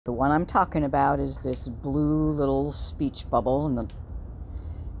The one I'm talking about is this blue little speech bubble,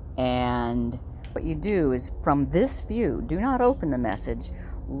 and what you do is from this view, do not open the message,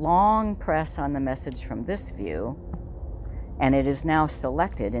 long press on the message from this view, and it is now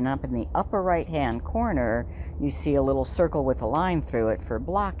selected, and up in the upper right hand corner you see a little circle with a line through it for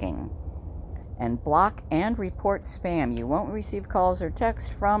blocking. And block and report spam. You won't receive calls or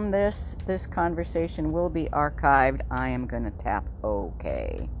text from this. This conversation will be archived. I am going to tap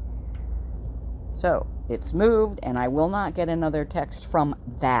OK. So it's moved, and I will not get another text from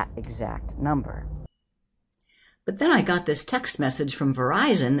that exact number. But then I got this text message from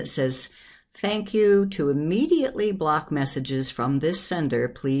Verizon that says, "Thank you. To immediately block messages from this sender,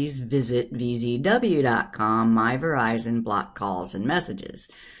 please visit vzw.com, my Verizon, block calls and messages."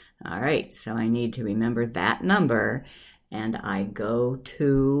 All right, so I need to remember that number, and I go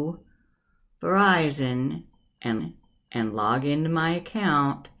to Verizon and log into my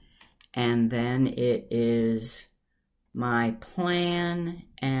account, and then it is my plan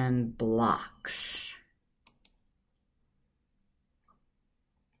and blocks.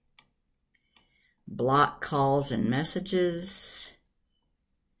 Block calls and messages.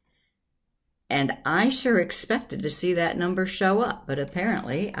 And I sure expected to see that number show up, but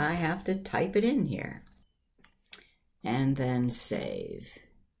apparently I have to type it in here. And then save.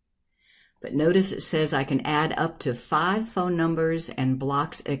 But notice it says I can add up to 5 phone numbers and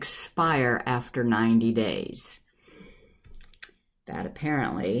blocks expire after 90 days. That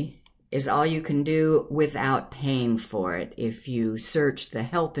apparently is all you can do without paying for it. If you search the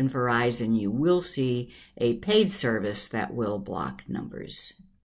help in Verizon, you will see a paid service that will block numbers.